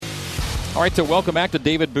All right, so welcome back to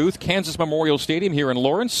David Booth, Kansas Memorial Stadium here in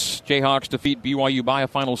Lawrence. Jayhawks defeat BYU by a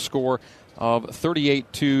final score of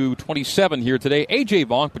 38-27 here today. A.J.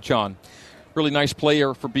 Vongphachanh, really nice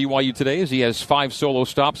player for BYU today as he has 5 solo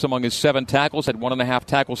stops among his 7 tackles, had 1.5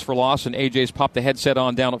 tackles for loss, and A.J.'s popped the headset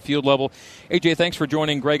on down at field level. A.J., thanks for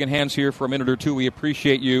joining Greg and Hans here for a minute or two. We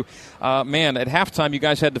appreciate you. Man, at halftime you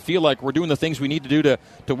guys had to feel like we're doing the things we need to do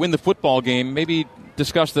to win the football game. Maybe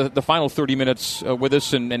discuss the final 30 minutes with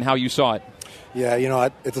us and how you saw it. Yeah,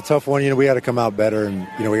 it's a tough one. We got to come out better, and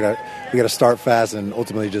we got to start fast and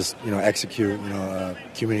ultimately just execute.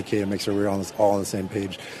 Communicate and make sure we're all on the same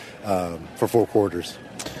page for 4 quarters.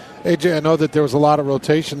 AJ, I know that there was a lot of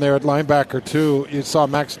rotation there at linebacker too. You saw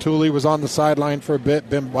Max Tooley was on the sideline for a bit,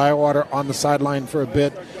 Ben Bywater on the sideline for a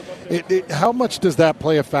bit. How much does that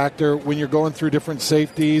play a factor when you're going through different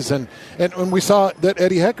safeties? And when we saw that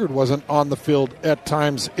Eddie Heckard wasn't on the field at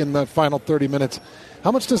times in the final 30 minutes,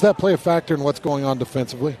 how much does that play a factor in what's going on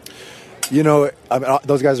defensively?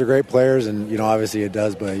 Those guys are great players, and, obviously it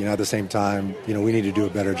does. But, at the same time, we need to do a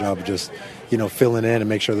better job of just, filling in and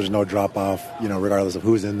make sure there's no drop-off, regardless of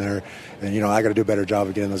who's in there. And, I got to do a better job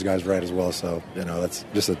of getting those guys right as well. So, that's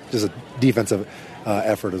just a defensive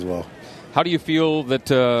effort as well. How do you feel that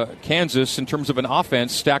Kansas, in terms of an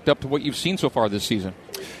offense, stacked up to what you've seen so far this season?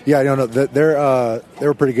 Yeah, they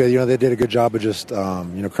were pretty good. They did a good job of just,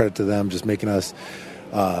 credit to them, just making us,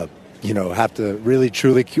 have to really,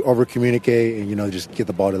 truly over-communicate and, just get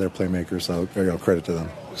the ball to their playmakers. So, credit to them.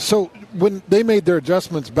 So when they made their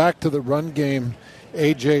adjustments back to the run game,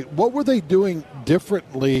 AJ, what were they doing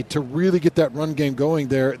differently to really get that run game going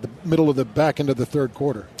there at the middle of the back end of the third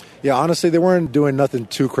quarter? Yeah, honestly, they weren't doing nothing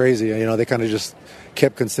too crazy. They kind of just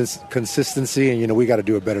kept consistency, and, we got to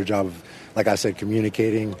do a better job of, like I said,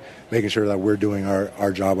 communicating, making sure that we're doing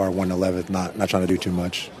our job, our 1/11th, not trying to do too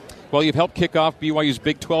much. Well, you've helped kick off BYU's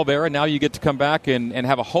Big 12 era. Now you get to come back and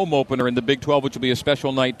have a home opener in the Big 12, which will be a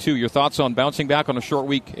special night, too. Your thoughts on bouncing back on a short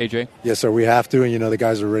week, AJ? Yes, sir, we have to, and, the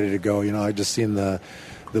guys are ready to go. I just seen the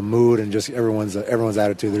mood and just everyone's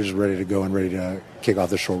attitude. They're just ready to go and ready to kick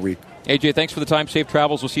off this short week. AJ, thanks for the time. Safe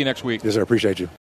travels. We'll see you next week. Yes, sir. Appreciate you.